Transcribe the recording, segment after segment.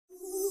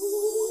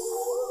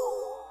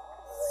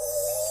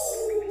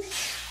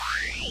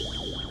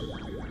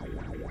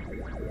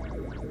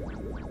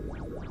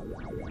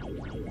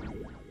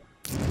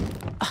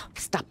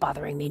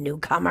bothering me,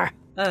 newcomer.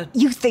 Oh.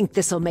 You think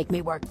this'll make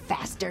me work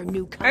faster,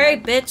 newcomer?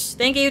 Alright, bitch.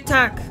 Thank you,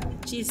 talk.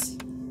 Jeez.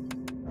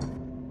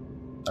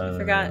 I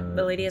forgot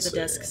the lady at the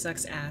desk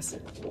sucks ass.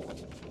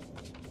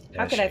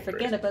 How could I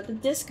forget about the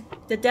desk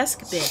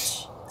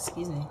bitch?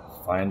 Excuse me.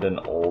 Find an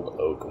old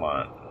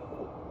Oakmont.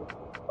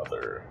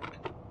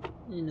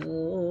 An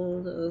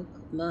old Oakmont.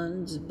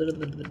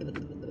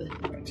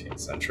 19th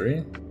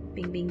century?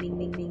 Bing, bing, bing,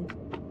 bing, bing.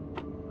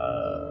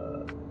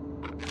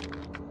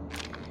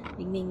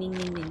 Bing, bing, bing,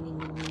 bing, bing, bing,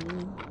 bing,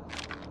 bing.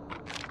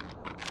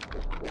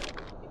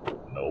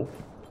 Nope.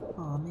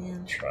 Aw,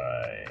 man.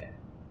 Try.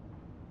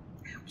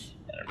 Ouch.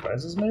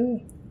 Enterprises,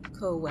 maybe?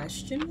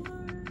 Question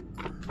mark?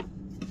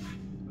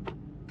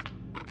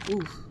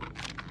 Oof.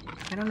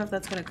 I don't know if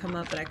that's gonna come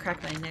up, but I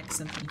cracked my neck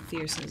something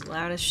fierce and it's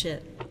loud as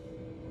shit.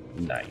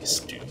 Nice,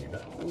 dude.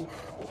 Oof.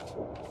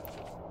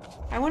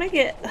 I want to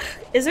get...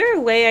 Is there a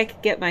way I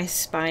could get my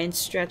spine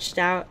stretched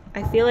out?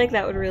 I feel like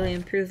that would really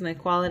improve my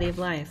quality of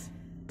life.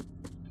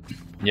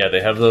 Yeah,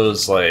 they have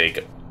those,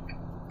 like,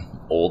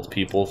 old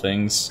people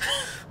things.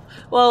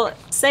 Well,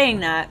 saying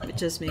that, it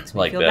just makes me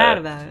like feel bad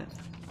about it.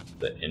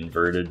 The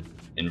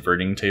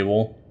inverting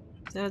table.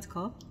 Is that what it's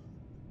called?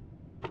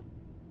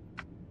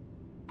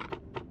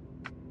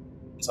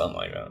 Something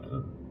like that.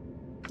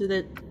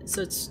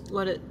 So it's...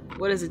 What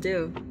does it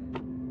do?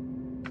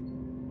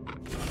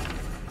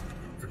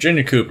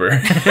 Virginia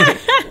Cooper.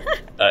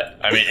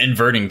 I mean,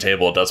 inverting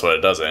table does what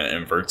it does, and it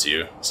inverts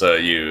you. So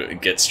you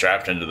get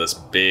strapped into this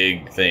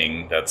big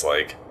thing that's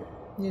like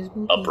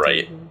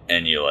upright,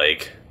 and you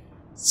like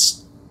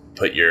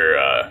put your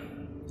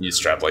you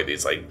strap like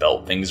these like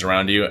belt things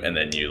around you, and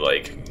then you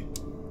like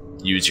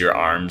use your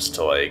arms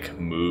to like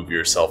move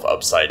yourself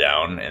upside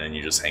down, and then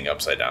you just hang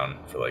upside down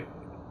for like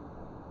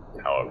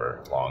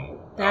however long.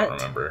 I don't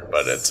remember,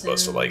 but it's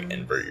supposed to like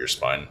invert your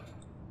spine.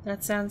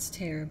 That sounds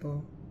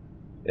terrible.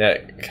 Yeah,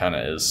 it kind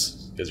of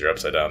is, because you're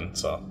upside down,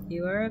 so...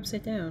 You are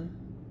upside down.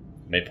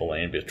 Maple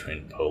Lane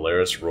between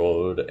Polaris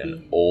Road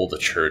and Old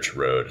Church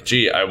Road.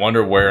 Gee, I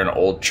wonder where an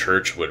old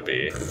church would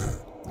be.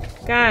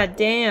 God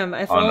damn,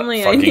 if On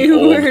only I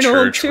knew where an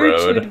old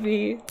church would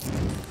be.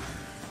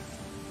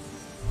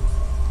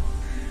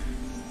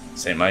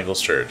 St.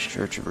 Michael's Church.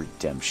 Church of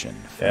Redemption,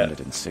 founded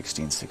in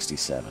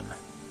 1667.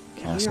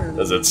 Castle.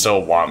 Does it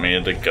still want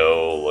me to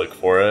go look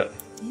for it?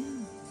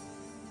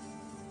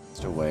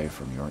 Away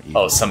from your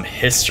evil. Oh, some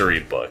history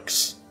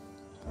books.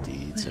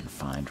 Deeds and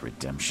find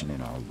redemption in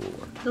our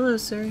Lord. Hello,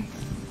 sir.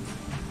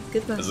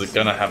 Goodbye. Is it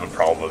gonna have a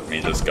problem with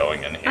me just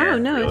going in here? Oh,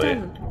 no, really?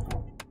 it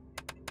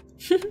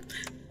doesn't.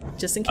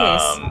 Just in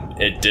case.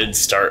 It did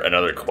start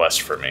another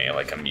quest for me,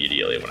 like,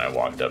 immediately when I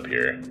walked up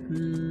here.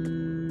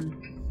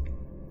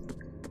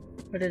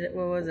 What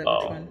was it?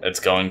 Oh, it's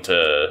going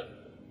to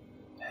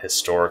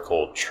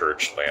historical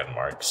church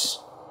landmarks.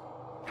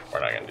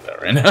 We're not gonna do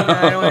that right now. No,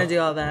 I don't want to do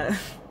all that.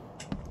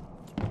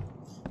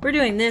 We're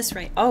doing this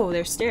right. Oh,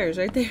 there's stairs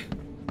right there.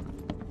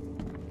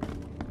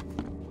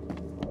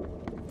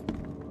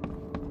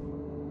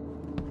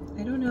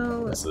 I don't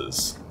know. This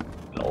is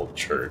an old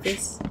church.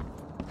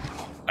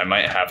 I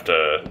might have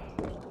to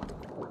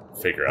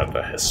figure out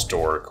the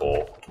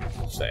historical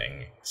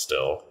thing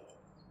still.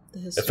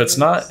 If it's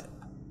not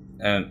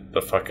at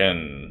the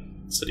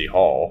fucking city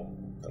hall,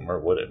 then where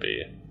would it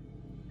be?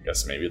 I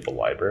guess maybe the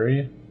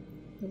library?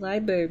 The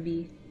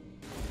library.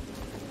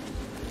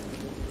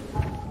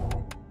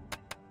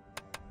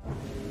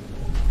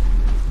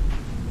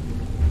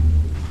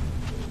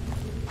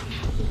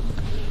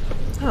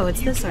 Oh,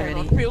 it's this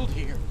already. You cannot build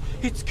here.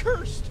 It's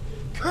cursed.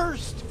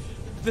 Cursed.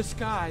 The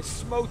skies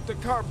smote the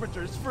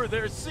carpenters for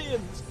their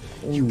sins.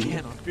 Ooh. You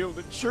cannot build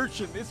a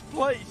church in this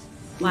place.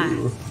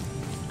 Why?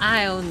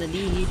 I own the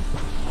deed.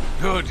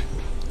 Good.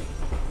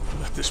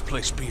 Let this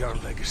place be our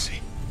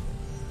legacy.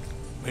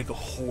 May the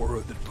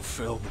horror that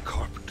befell the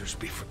carpenters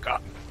be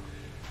forgotten,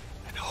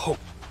 and hope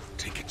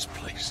take its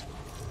place.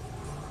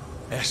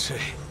 Esse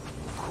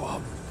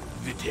quam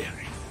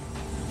videri.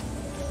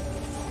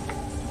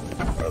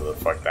 Whatever the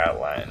fuck that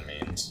line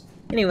means.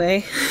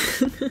 Anyway.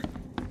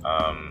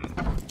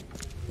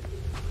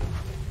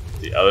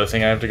 The other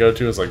thing I have to go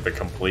to is like the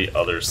complete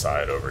other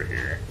side over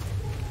here.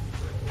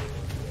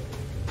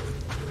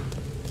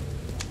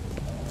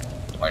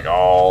 Like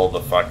all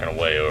the fucking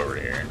way over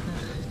here.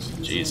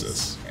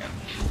 Jesus, man.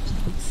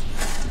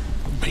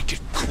 Make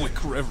it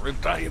quick,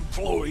 Reverend, I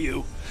implore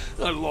you.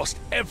 I lost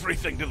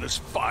everything to this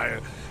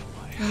fire.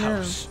 My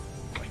house,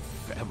 my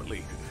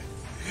family.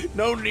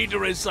 No need to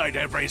recite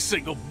every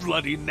single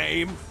bloody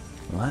name.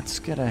 Let's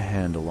get a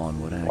handle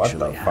on what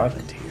actually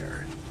happened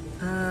here.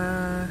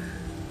 I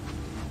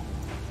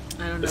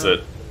don't know. Is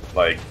it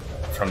like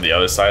from the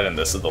other side and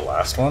this is the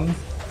last one?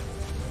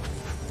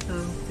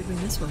 Oh, did we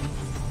miss one?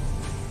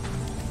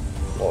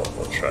 We'll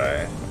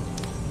try.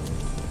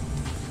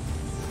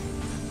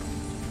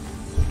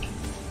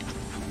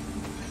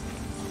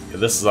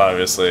 This is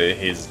obviously,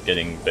 he's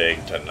getting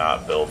big to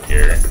not build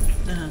here.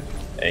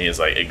 And he's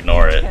like,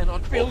 ignore it,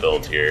 we'll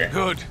build here.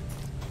 Good.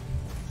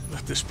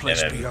 Let this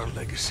place be our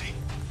legacy.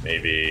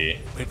 Maybe...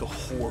 May the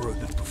horror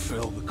that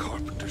befell the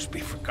carpenters be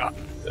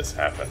forgotten. This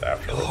happened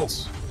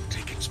afterwards.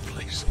 Take its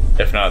place.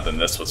 If not, then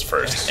this was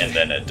first, and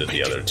then it did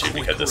the other two,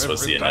 because this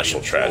was the initial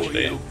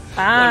tragedy.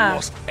 I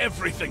lost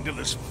everything to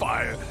this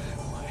fire.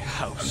 My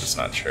house. I'm just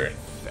not sure.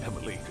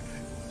 Family.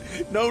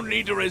 No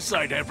need to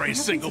recite every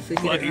single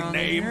bloody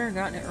name.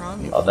 Gotten it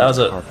wrong. Oh, that was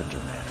a Carpenter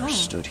Manor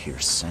stood here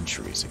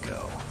centuries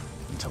ago,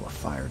 until a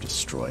fire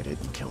destroyed it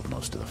and killed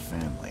most of the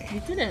family.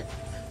 You did it.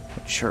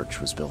 A church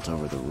was built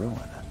over the ruin.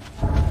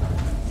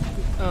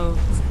 Oh.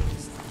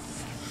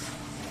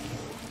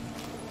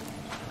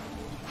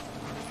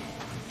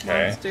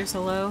 Okay. Monsters,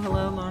 hello,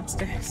 hello,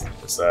 monsters.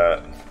 Was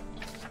that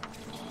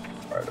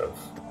part of...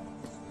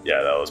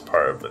 Yeah, that was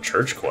part of the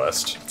church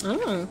quest.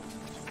 Oh.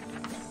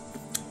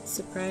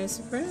 Surprise,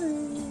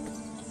 surprise.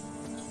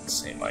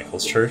 St.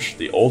 Michael's Church,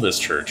 the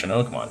oldest church in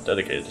Oakmont,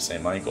 dedicated to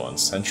St. Michael and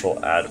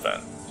Central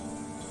Advent.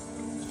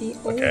 The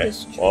Okay,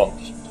 oldest church. well,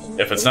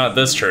 if it's not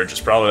this church,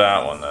 it's probably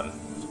that one then.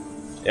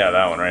 Yeah,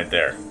 that one right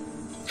there.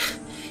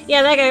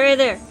 Yeah, that guy right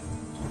there.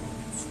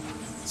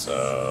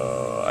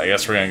 So, I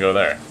guess we're gonna go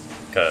there.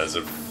 Because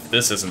if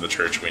this isn't the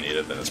church we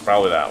needed, then it's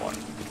probably that one.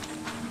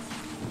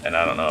 And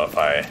I don't know if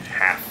I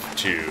have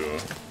to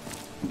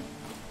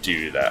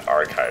do that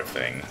archive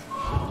thing.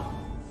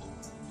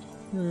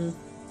 Hmm.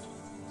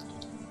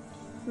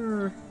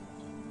 Do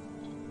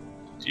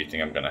you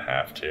think I'm gonna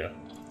have to?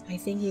 I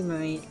think you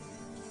might.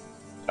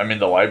 I mean,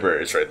 the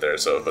library's right there,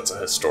 so if it's a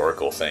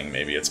historical thing,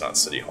 maybe it's not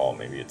City Hall,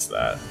 maybe it's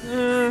that.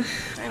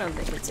 I don't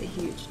think it's a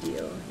huge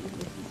deal, even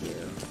if you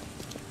do.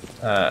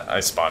 I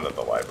spawned at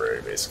the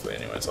library, basically,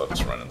 anyway, so I'll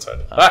just run inside.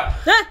 Ah!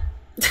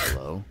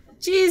 Hello?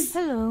 Jeez!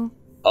 Hello.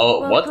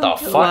 Oh, what the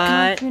Welcome to fuck?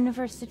 What?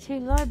 University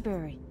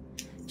Library.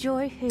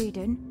 Joy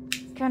Hayden.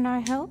 Can I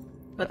help?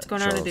 What's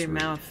going on with Charles your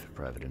Reed, mouth?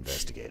 Private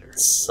investigator.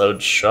 So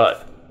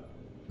shut.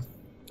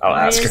 I'll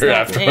Why ask is her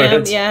that, ma'am?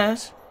 afterwards. Yeah.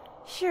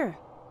 Sure.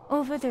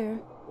 Over there.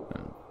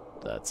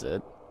 That's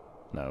it?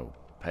 No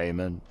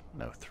payment,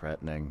 no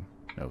threatening,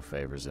 no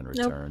favors in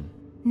return.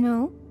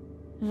 No.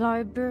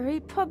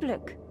 Library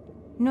public.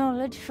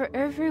 Knowledge for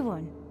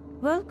everyone.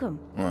 Welcome.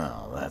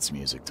 Well, that's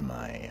music to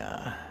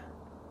my,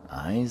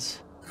 eyes.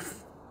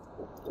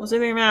 What's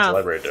in your What's the mouth?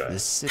 library doing?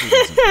 This city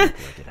doesn't look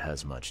like it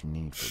has much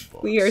need for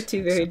books. We are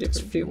two very except it's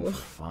different fuel people.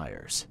 for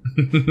fires.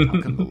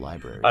 How come the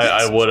library?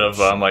 I would have,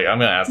 I'm like, I'm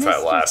gonna ask that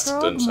Mr. last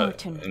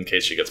Throgmorton. in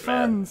case she gets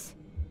mad. Funds.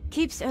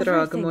 Keeps everything in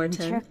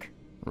Throgmorton. check.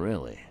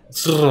 Really? I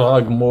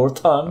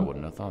Throgmorton.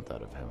 wouldn't have thought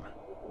that of him.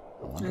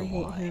 I wonder I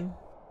hate why. him.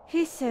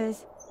 He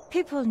says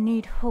people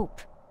need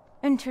hope,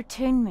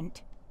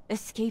 entertainment,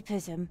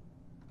 escapism.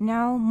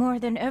 Now more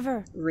than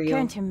ever. Real.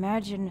 Can't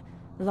imagine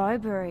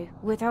library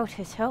without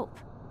his help.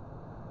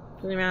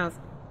 In your mouth.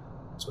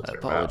 I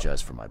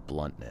apologize for my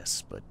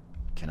bluntness, but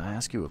can I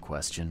ask you a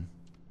question?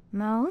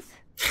 Mouth?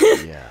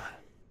 Yeah.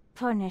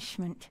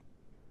 Punishment.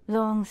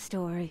 Long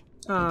story.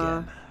 Aw.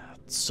 Again,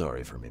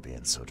 sorry for me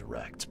being so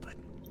direct, but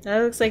That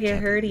looks like it can't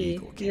be hurt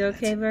legal, you. can You it?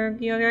 okay,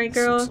 Verg? You alright,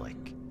 this girl?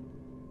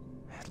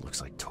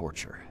 looks like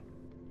torture.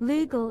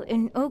 Legal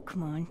in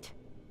Oakmont.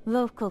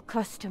 Local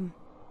custom.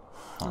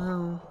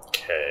 Oh.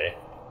 Okay.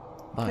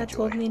 Bye, That Joy.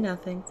 told me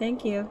nothing.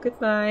 Thank you.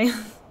 Goodbye.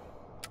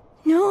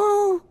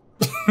 No!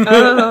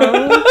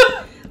 Oh.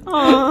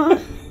 Aw.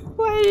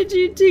 Why did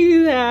you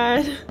do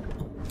that?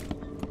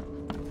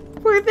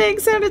 Poor thing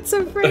sounded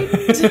so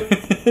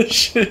frightened.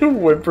 She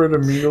whimpered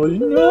immediately.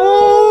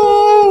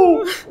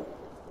 No!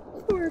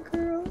 Poor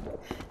girl.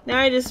 Now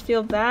I just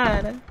feel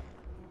bad.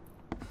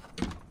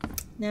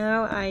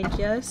 Now I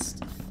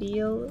just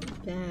feel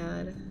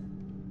bad.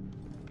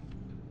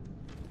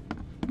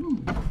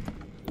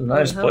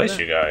 Nice Oh, place hold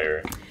you got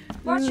here.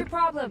 What's your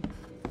problem?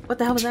 What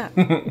the hell was that?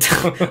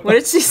 What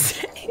did she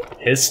say?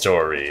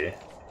 History.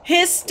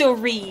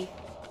 History.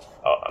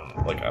 Oh,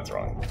 I'm looking at the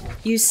wrong.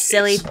 You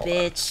silly Hold on.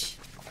 bitch.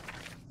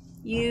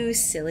 You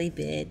silly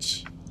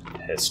bitch.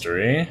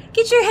 History.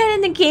 Get your head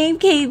in the game,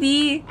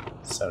 KB.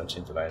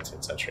 17th to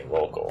 19th century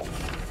local.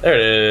 There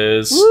it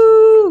is.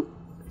 Woo!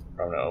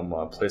 Prominent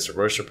Omaha place of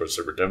worship was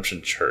the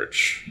Redemption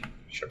Church.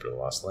 Shepherd of the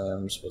Lost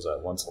Lambs was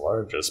at once the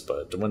largest,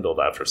 but dwindled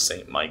after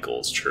St.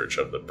 Michael's Church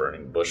of the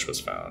Burning Bush was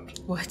found.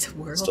 What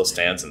world? Still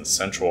stands in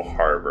Central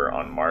Harbor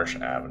on Marsh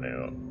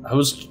Avenue. I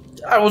was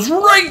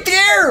right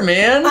there,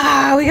 man.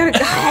 Ah, we gotta go.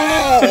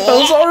 I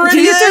was already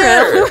You have to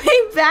there. run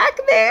way back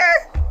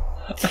there.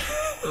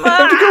 I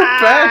had to go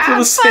back to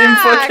the same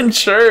fucking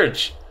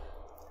church.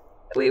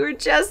 We were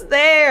just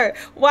there.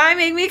 Why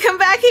make me come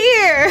back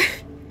here?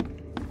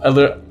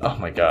 Oh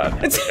my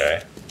god.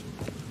 Okay.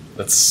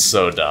 That's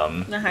so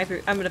dumb. I'm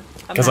gonna.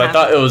 Because I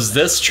thought it was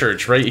this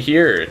church right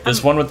here.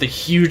 This one with the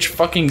huge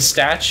fucking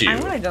statue. I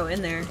want to go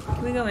in there.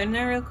 Can we go in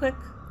there real quick?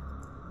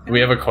 We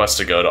have a quest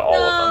to go to all of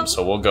No. them,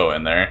 so we'll go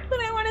in there. But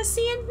I want to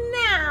see it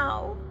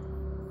now.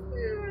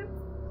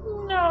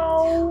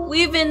 No.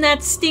 We've been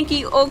that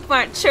stinky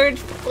Oakmont church,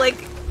 like,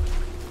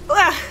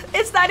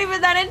 it's not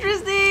even that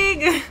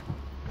interesting.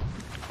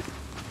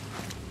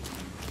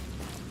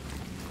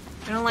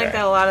 I don't like Okay.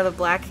 that a lot of the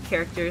black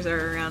characters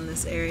are around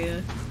this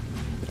area.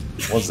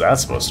 What's that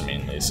supposed to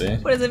mean,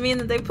 Lici? What does it mean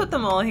that they put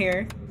them all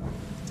here?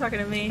 Talking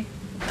to me.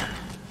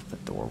 The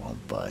door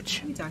won't budge.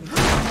 What are you talking about?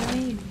 What do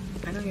you mean?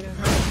 I know you're not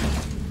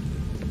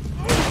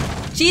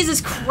talking.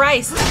 Jesus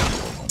Christ!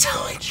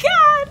 Oh my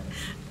god!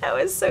 That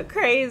was so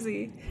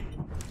crazy.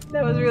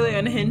 That was really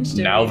unhinged.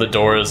 Now the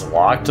door is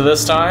locked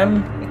this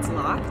time? It's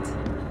locked?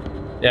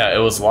 Yeah, it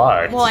was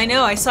locked. Well, I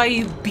know. I saw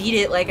you beat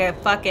it like a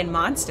fucking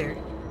monster.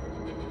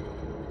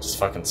 Just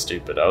fucking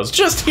stupid. I was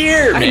just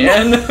here,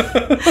 man!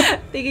 I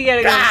think you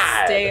gotta go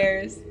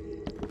upstairs.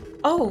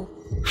 Oh!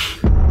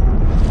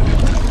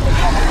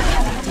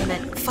 Damn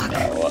it. Fuck.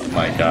 Oh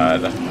my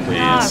god.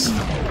 Please.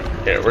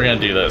 Here, we're gonna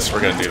do this.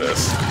 We're gonna do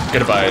this.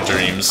 Goodbye,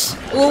 dreams.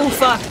 Oh,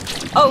 fuck.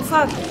 Oh,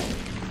 fuck.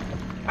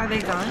 Are they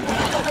gone? No,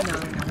 they're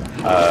not.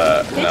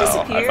 They No,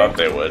 disappear? I thought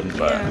they would,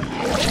 but... Yeah.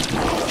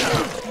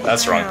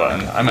 That's the wrong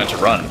button. I meant to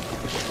run.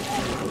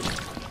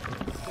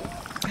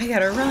 I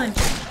gotta run.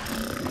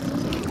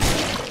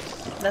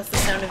 That's the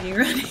sound of you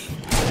running.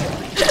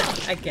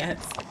 I guess.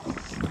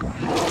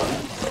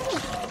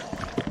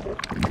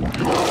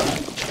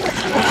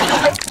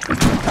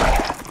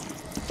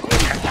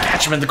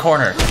 Catch him in the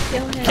corner.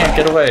 Kill him. Can't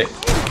get away.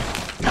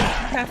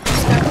 Have to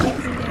stop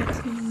looking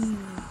at me.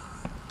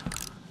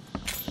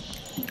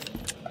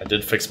 I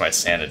did fix my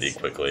sanity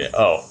quickly.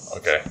 Oh,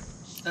 okay.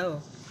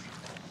 Oh.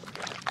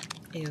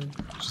 Ew.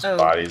 Just Oh.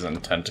 bodies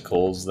and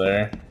tentacles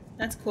there.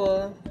 That's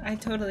cool. I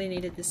totally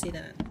needed to see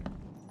that.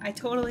 I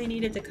totally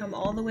needed to come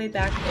all the way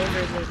back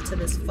over to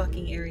this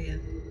fucking area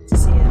to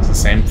see it. Is the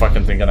same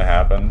fucking thing gonna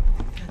happen?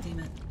 God damn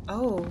it.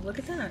 Oh, look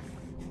at that.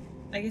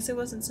 I guess it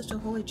wasn't such a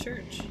holy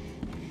church.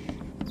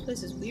 This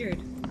place is weird.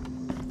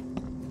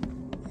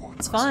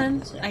 It's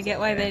fun. I get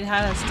why they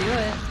had us do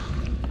it.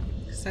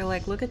 Cause they're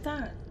like, look at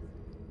that.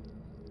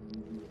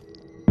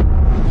 God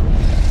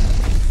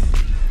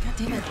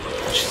damn it.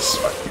 Jesus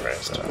fucking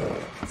Christ.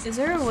 Is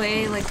there a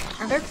way, like,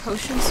 are there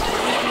potions that we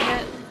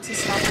can get to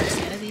stop our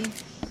sanity?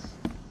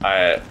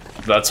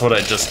 That's what I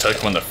just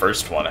took when the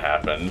first one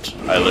happened.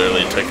 I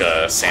literally took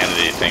a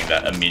sanity thing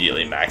that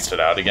immediately maxed it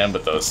out again,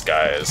 but those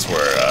guys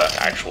were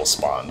actual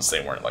spawns.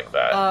 They weren't like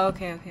that. Oh,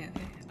 okay.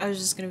 I was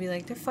just gonna be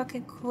like, they're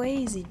fucking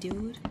crazy,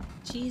 dude.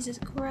 Jesus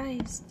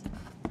Christ.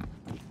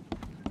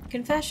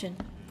 Confession?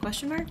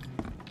 Question mark?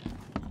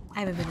 I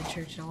haven't been to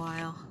church in a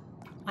while.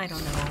 I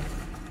don't know.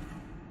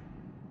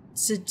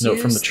 Seduce No,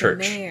 from the church.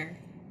 mayor.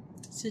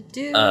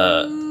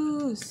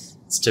 Seduce.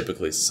 It's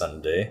typically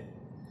Sunday.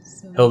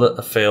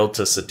 Hilda failed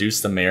to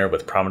seduce the mayor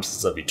with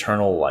promises of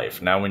eternal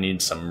life. Now we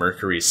need some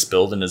mercury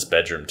spilled in his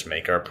bedroom to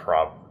make our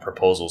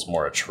proposals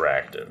more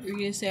attractive. You're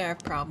gonna say our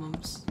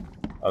problems.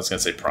 I was gonna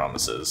say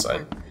promises. I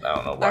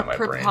don't know why Our my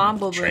brain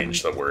probable-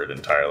 changed the word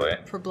entirely.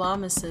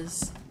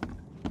 Problemuses.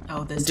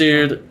 Oh, this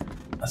Dude,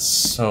 that's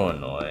so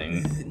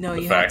annoying. No,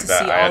 the you have fact to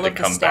that see I all had to of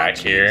the come back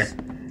here.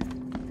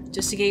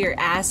 just to get your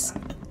ass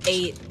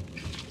ate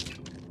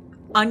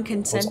I was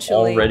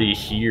unconsensually. already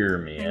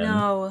here, I man.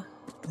 know.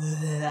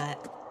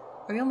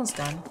 Are we almost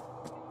done?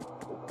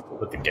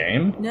 With the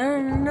game?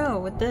 No,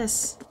 with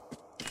this.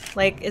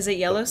 Like, is it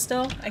yellow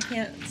still? I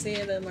can't see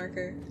the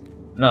marker.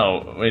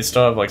 No, we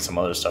still have like some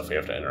other stuff we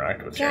have to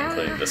interact with here,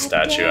 including the God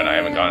statue, and I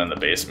haven't damn. gone in the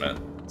basement,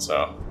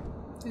 so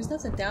There's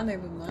nothing down there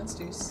but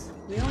monsters.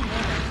 We all know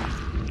that.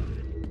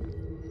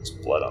 there's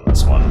blood on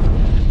this one.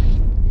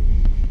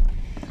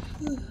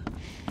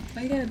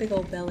 Why you got a big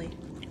old belly?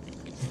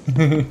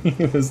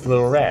 Those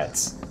little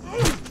rats.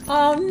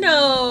 Oh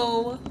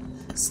no!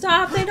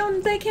 Stop! They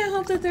can't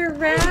help that they're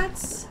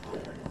rats.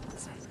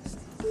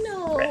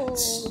 No.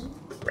 Rats.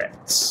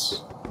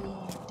 Rats. We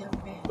the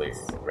rats.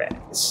 Little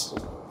rats.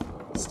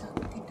 Stop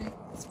looking at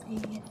us,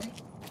 playing it like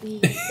we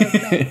the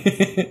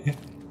rats.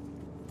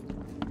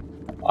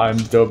 I'm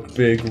the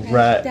big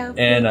rat, that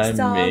and I makes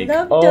all make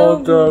of all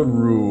the the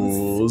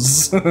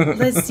rules. rules.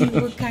 Let's see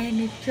what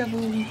kind of trouble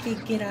we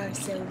could get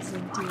ourselves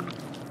into.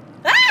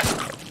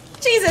 Ah!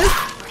 Jesus!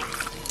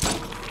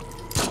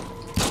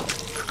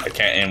 I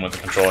can't aim with the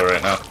controller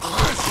right now.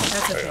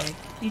 That's There you okay.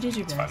 You did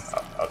your It's fine. best.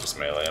 I'll just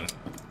melee him.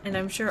 And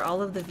I'm sure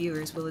all of the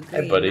viewers will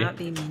agree Hey, buddy. and not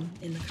be mean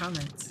in the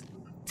comments.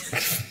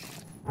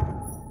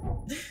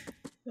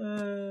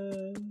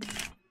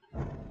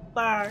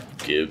 Fuck.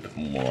 Give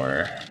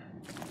more.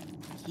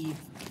 Give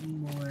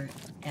more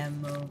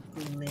ammo,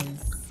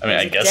 please. I mean, I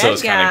There's a guess it dead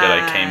was kind of good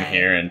I came guy.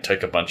 here and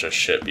took a bunch of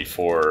shit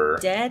before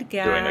Dead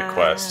guy. doing the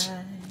quest.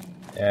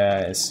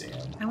 Yeah, I see him.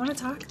 I want to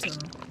talk to him.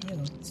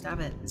 Ew, stop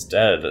it. He's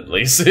dead, at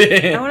least.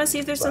 I want to see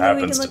if there's what something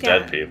we happens can to look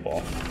dead at.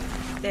 people.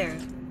 There.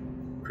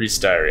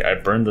 Priest diary. I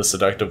burned the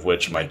seductive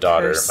witch, my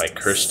daughter, cursed my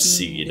cursed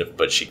seed. seed,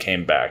 but she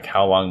came back.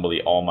 How long will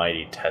the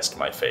Almighty test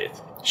my faith?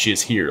 She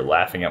is here,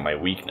 laughing at my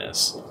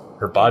weakness.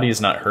 Her body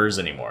is not hers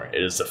anymore.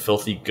 It is the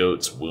filthy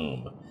goat's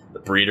womb, the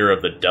breeder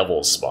of the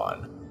devil's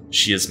spawn.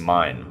 She is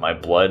mine, my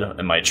blood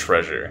and my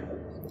treasure.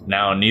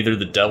 Now neither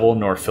the devil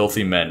nor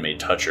filthy men may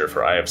touch her,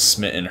 for I have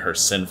smitten her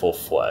sinful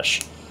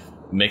flesh,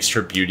 mixed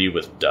her beauty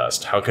with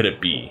dust. How could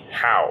it be?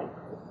 How?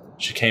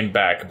 She came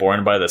back,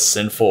 born by the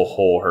sinful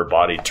hole her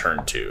body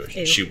turned to.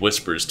 Ew. She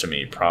whispers to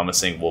me,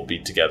 promising we'll be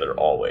together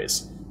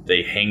always.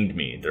 They hanged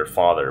me, their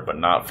father, but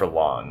not for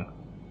long.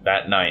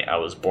 That night, I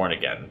was born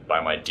again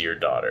by my dear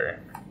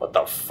daughter. What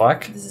the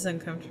fuck? This is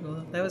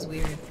uncomfortable. That was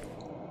weird.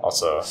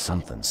 Also,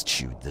 something's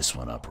chewed this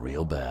one up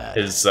real bad.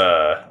 His,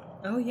 oh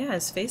yeah,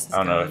 his face is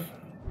I don't gone.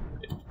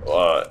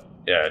 know.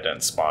 Yeah, it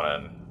didn't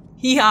spawn in.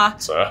 Yeah.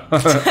 So.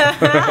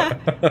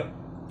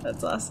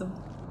 That's awesome.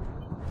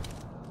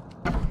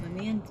 Let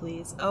me in,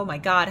 please. Oh my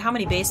god, how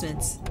many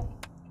basements?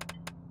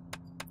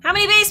 How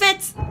many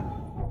basements?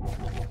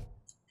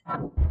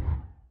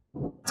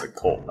 It's a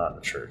cult, not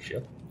a church.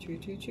 Yep. True,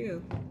 true,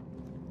 true.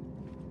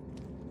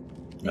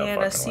 No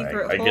and a fucking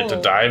secret way. hole. I get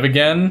to dive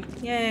again?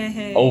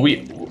 Yay. Oh,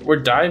 we're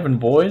diving,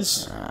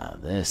 boys. Ah,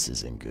 this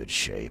is in good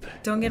shape.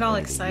 Don't get all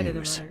Ready to excited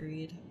use. about it,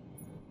 Reed.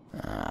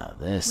 Ah,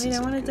 this Wait, is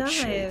I want in to good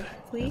shape. dive,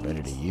 please.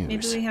 Ready to use.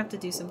 Maybe we have to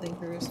do something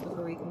first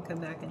before we can come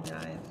back and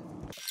dive.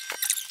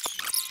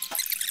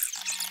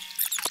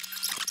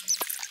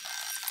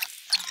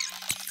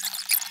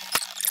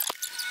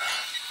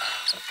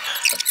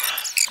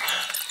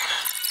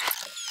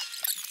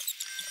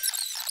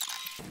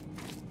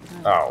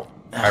 Oh,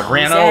 I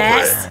ran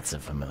over it. That's a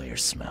familiar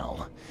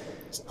smell.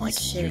 Like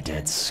shit you again.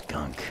 dead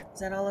skunk. Is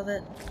that all of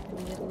it? Can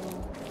we get a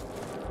little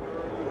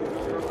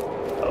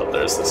Oh,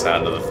 there's the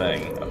sound of the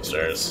thing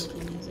upstairs.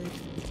 spooky music?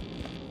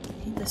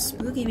 I hate the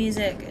spooky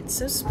music. It's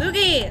so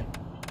spooky!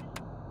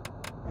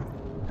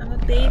 I'm a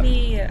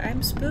baby.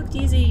 I'm spooked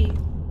easy.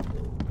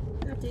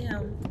 God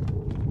damn.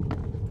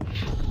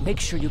 Make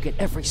sure you get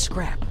every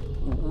scrap.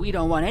 We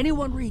don't want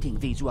anyone reading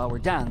these while we're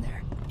down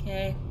there.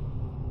 Okay.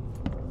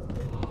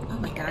 Oh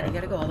my god, you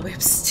gotta go all the way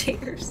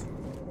upstairs.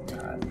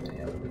 God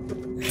damn.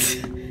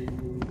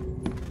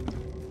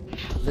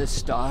 The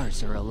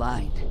stars are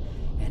aligned,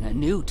 and a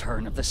new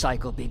turn of the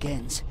cycle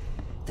begins.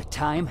 The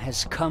time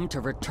has come to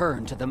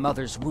return to the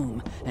mother's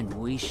womb, and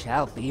we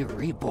shall be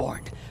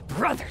reborn,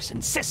 brothers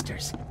and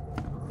sisters.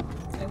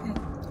 Okay.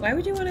 Why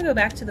would you want to go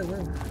back to the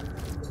womb?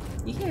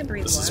 You can't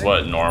breathe This is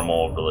water. what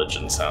normal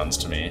religion sounds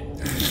to me.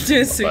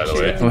 Just so By the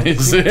way, cute.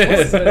 please.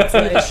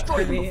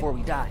 Destroy them me. before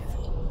we dive.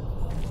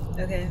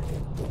 Okay.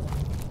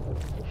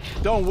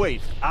 Don't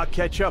wait. I'll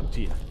catch up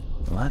to you.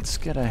 Let's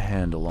get a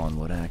handle on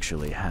what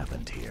actually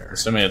happened here.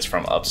 Assuming it's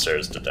from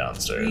upstairs to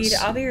downstairs. Reed,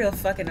 I'll be real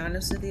fucking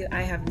honest with you.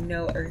 I have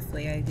no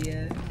earthly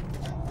idea.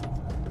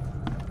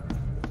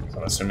 So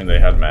I'm assuming they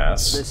had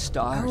mass. The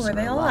stars Oh, are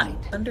they all aligned,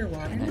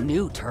 underwater? and a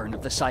new turn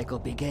of the cycle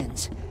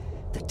begins.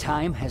 The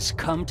time has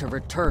come to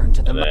return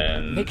to the And mother.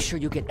 then Make sure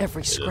you get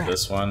every is it scrap.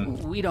 this one?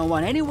 We don't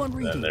want anyone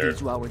reading they're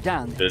these while we're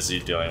down there. Busy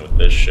dealing with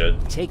this shit.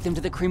 Take them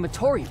to the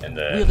crematorium. And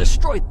then- We'll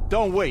destroy.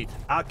 Don't wait.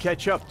 I'll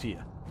catch up to you.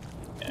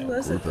 Who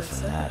was it Group of that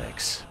said that?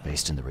 fanatics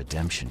based in the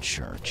Redemption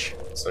Church.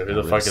 So who Got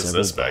the rid fuck of is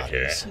several this back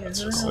here? bodies, Yeah, It's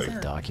who just the like, hell's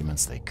that?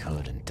 documents they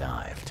could and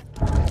dived.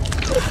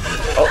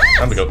 oh,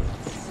 time to go.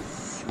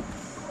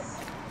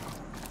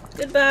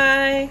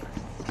 Goodbye!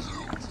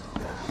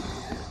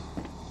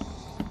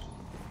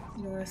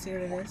 You don't want to see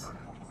what it is?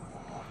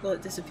 Will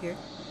it disappear?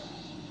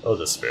 Oh,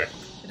 disappear.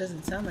 It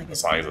doesn't sound like it.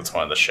 As long as it's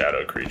one of the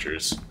shadow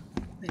creatures.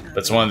 Might not If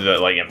it's be. one of the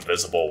like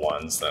invisible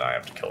ones, then I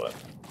have to kill it.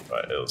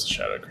 But it was a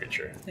shadow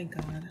creature. Thank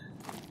God.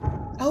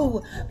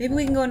 Oh, maybe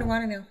we can go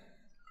underwater now.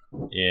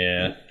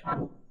 Yeah.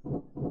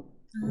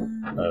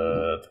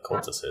 The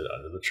cult is hid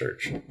under the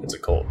church. It's a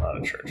cult, not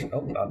a church.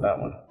 Nope, not that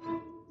one.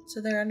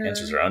 So they're under.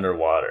 Answers are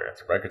underwater.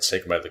 The records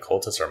taken by the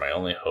cultists are my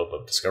only hope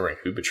of discovering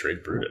who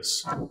betrayed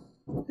Brutus.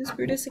 Who's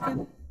Brutus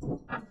again?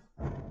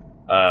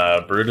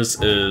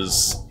 Brutus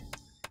is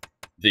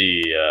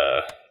the,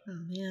 Oh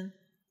man.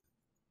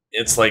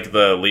 it's like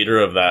the leader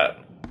of that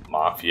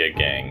mafia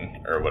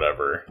gang or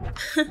whatever.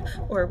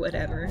 Or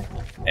whatever.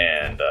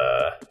 And,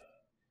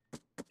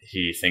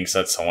 he thinks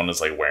that someone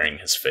is like wearing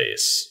his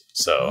face.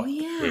 So Oh,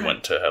 yeah. we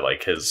went to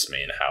like his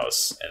main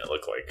house and it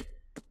looked like,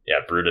 yeah,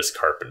 Brutus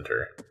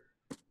Carpenter.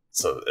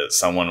 So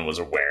someone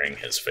was wearing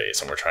his face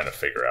and we're trying to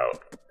figure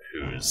out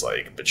who's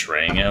like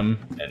betraying him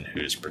and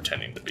who's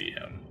pretending to be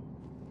him.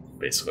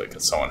 Basically,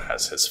 because someone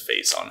has his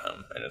face on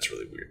him and it's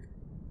really weird.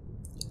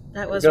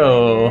 That was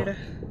Go. really weird.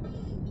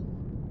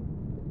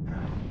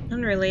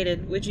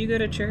 Unrelated. Would you go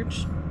to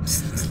church?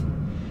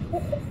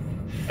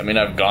 I mean,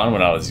 I've gone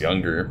when I was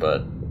younger,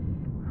 but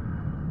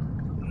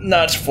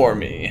not for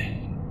me.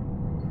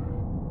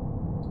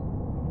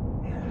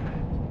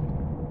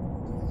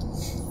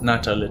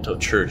 Not a little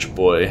church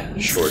boy,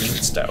 short and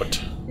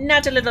stout.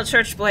 Not a little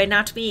church boy,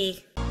 not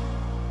me.